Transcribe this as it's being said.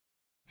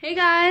Hey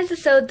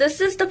guys, so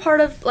this is the part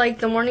of like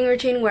the morning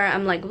routine where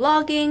I'm like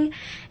vlogging,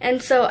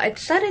 and so I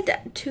decided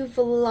to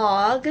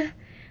vlog.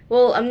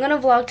 Well, I'm gonna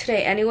vlog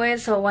today anyway,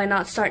 so why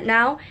not start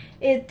now?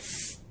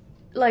 It's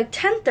like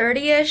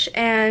 10:30ish,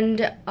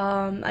 and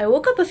I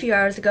woke up a few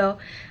hours ago.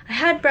 I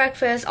had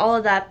breakfast, all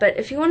of that, but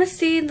if you want to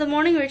see the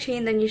morning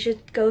routine, then you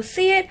should go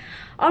see it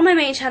on my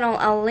main channel.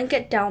 I'll link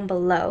it down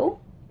below.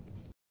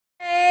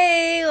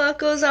 Hey, what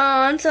goes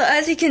on? So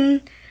as you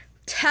can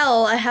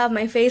tell, I have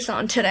my face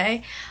on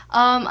today.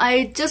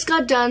 I just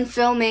got done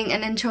filming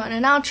an intro and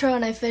an outro,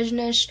 and I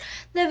finished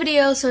the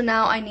video, so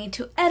now I need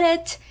to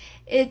edit.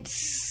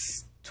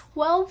 It's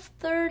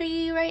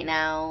 12:30 right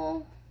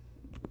now.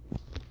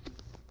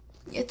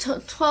 It's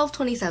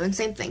 12:27,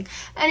 same thing.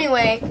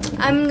 Anyway,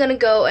 I'm gonna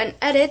go and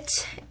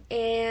edit,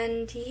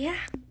 and yeah.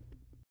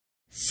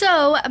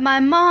 So, my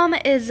mom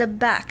is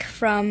back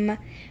from,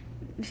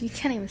 you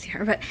can't even see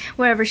her, but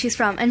wherever she's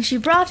from, and she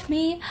brought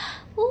me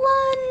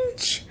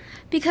lunch.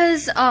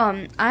 Because,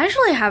 I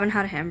actually haven't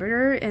had a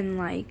hamburger in,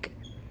 like,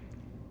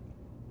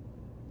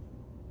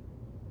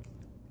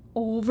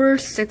 over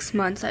 6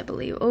 months, I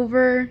believe.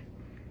 Over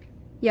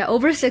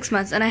 6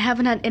 months. And I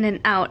haven't had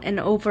In-N-Out in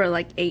over,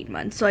 like, 8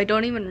 months. So I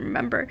don't even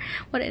remember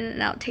what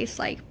In-N-Out tastes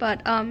like.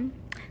 But,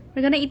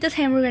 we're gonna eat this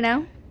hamburger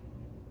now.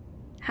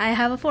 I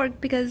have a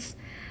fork because,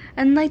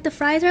 and, like, the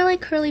fries are,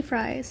 like, curly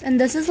fries. And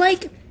this is,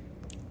 like,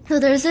 so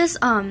there's this,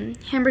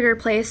 hamburger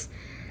place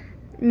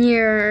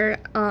near,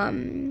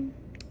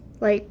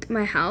 like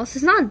my house.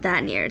 It's not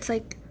that near, it's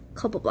like a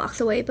couple blocks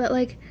away, but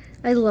like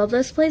I love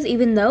this place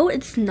even though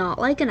it's not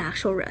like an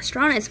actual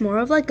restaurant. It's more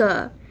of like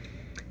a,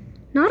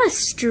 not a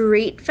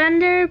street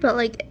vendor, but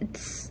like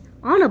it's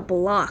on a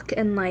block,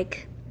 and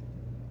like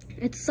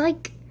it's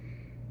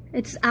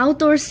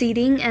outdoor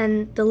seating,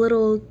 and the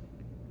little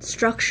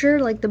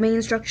structure, like the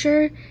main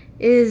structure,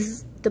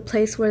 is the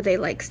place where they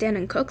like stand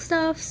and cook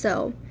stuff.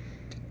 So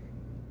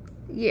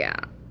yeah,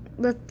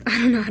 I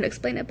don't know how to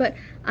explain it, but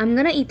I'm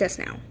gonna eat this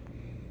now.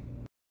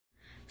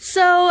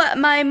 So,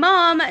 my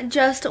mom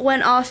just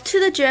went off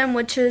to the gym,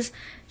 which is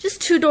just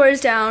 2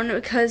 doors down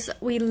because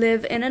we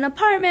live in an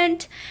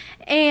apartment,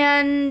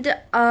 and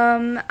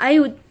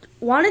I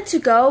wanted to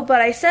go,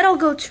 but I said I'll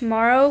go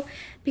tomorrow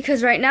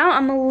because right now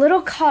I'm a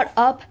little caught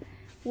up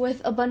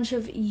with a bunch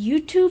of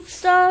YouTube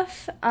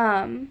stuff,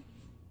 and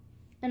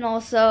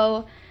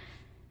also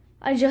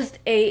I just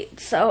ate,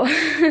 so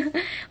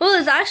well,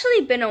 it's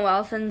actually been a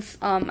while since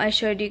I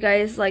showed you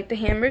guys like the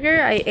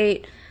hamburger. I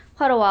ate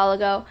quite a while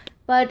ago.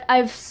 But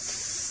I've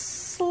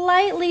sort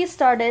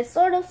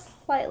of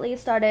slightly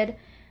started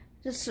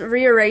just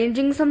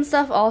rearranging some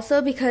stuff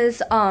also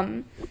because I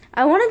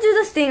want to do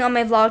this thing on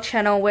my vlog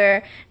channel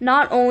where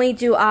not only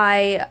do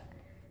I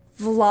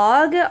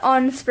vlog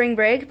on spring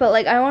break, but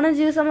like I want to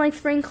do some like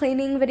spring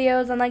cleaning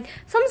videos and like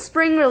some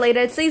spring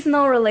related,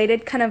 seasonal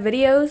related kind of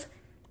videos.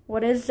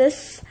 What is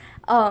this?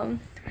 I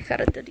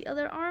gotta do the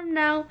other arm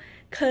now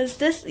because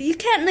this, you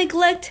can't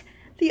neglect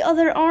the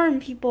other arm,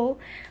 people.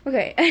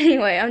 Okay,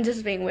 anyway, I'm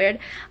just being weird.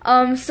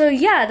 So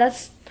yeah,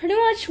 that's pretty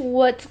much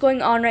what's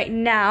going on right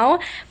now.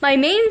 My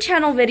main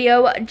channel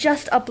video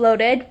just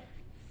uploaded.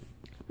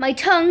 My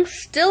tongue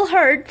still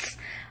hurts.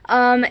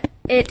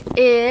 It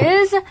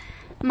is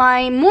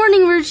my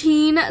morning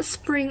routine,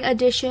 spring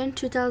edition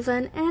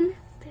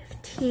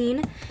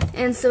 2015.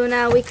 And so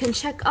now we can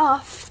check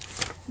off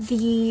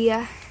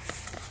the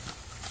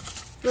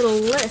little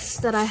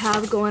list that I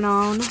have going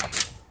on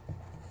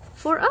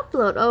for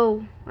upload.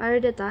 Oh, I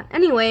already did that.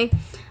 Anyway,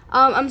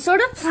 I'm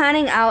sort of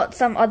planning out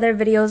some other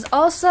videos.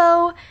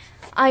 Also,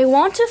 I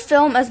want to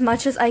film as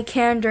much as I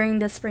can during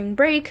the spring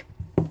break,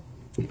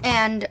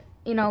 and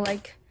you know,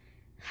 like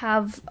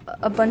have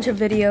a bunch of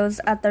videos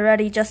at the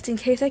ready just in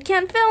case I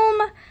can't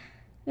film,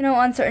 you know,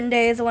 on certain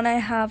days when I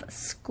have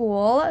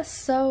school.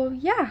 So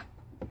yeah,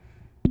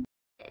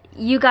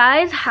 you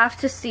guys have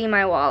to see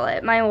my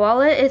wallet. My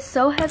wallet is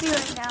so heavy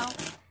right now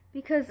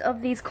because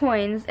of these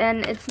coins,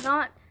 and it's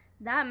not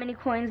that many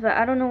coins, but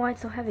I don't know why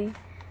it's so heavy.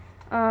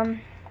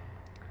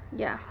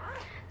 Yeah.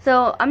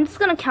 So I'm just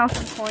gonna count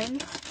some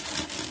coins.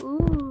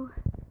 Ooh.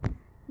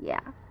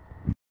 Yeah.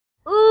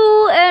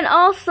 Ooh, and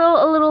also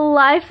a little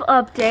life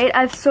update.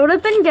 I've sort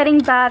of been getting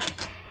back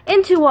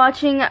into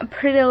watching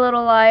Pretty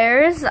Little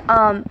Liars.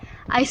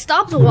 I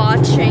stopped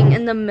watching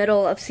in the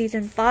middle of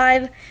season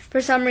 5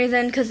 for some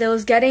reason because it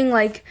was getting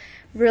like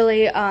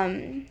really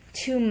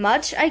too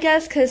much, I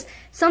guess, because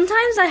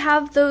sometimes I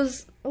have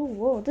those, oh,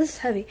 whoa, this is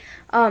heavy.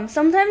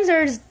 Sometimes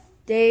there's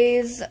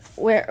days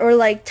where, or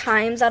like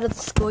times out of the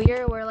school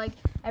year where like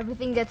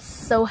everything gets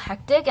so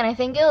hectic, and I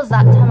think it was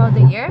that time of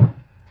the year.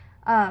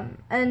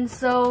 And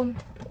so,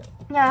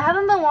 yeah, I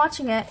haven't been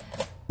watching it,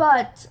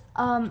 but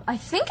I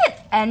think it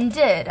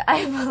ended,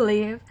 I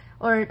believe,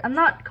 or I'm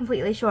not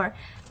completely sure,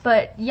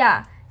 but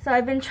yeah. So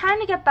I've been trying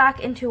to get back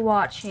into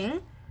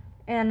watching,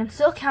 and I'm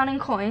still counting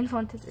coins.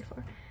 1, 2, 3,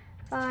 4,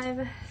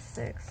 5,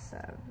 6,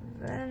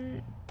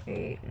 7,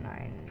 8,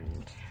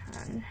 9,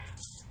 10.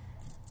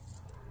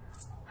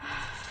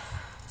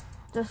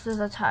 This is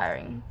a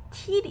tiring,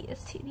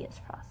 tedious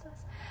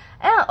process.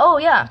 And oh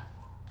yeah,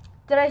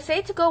 Did I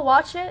say to go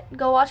watch it?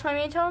 Go watch my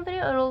main channel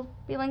video? It'll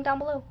be linked down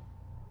below.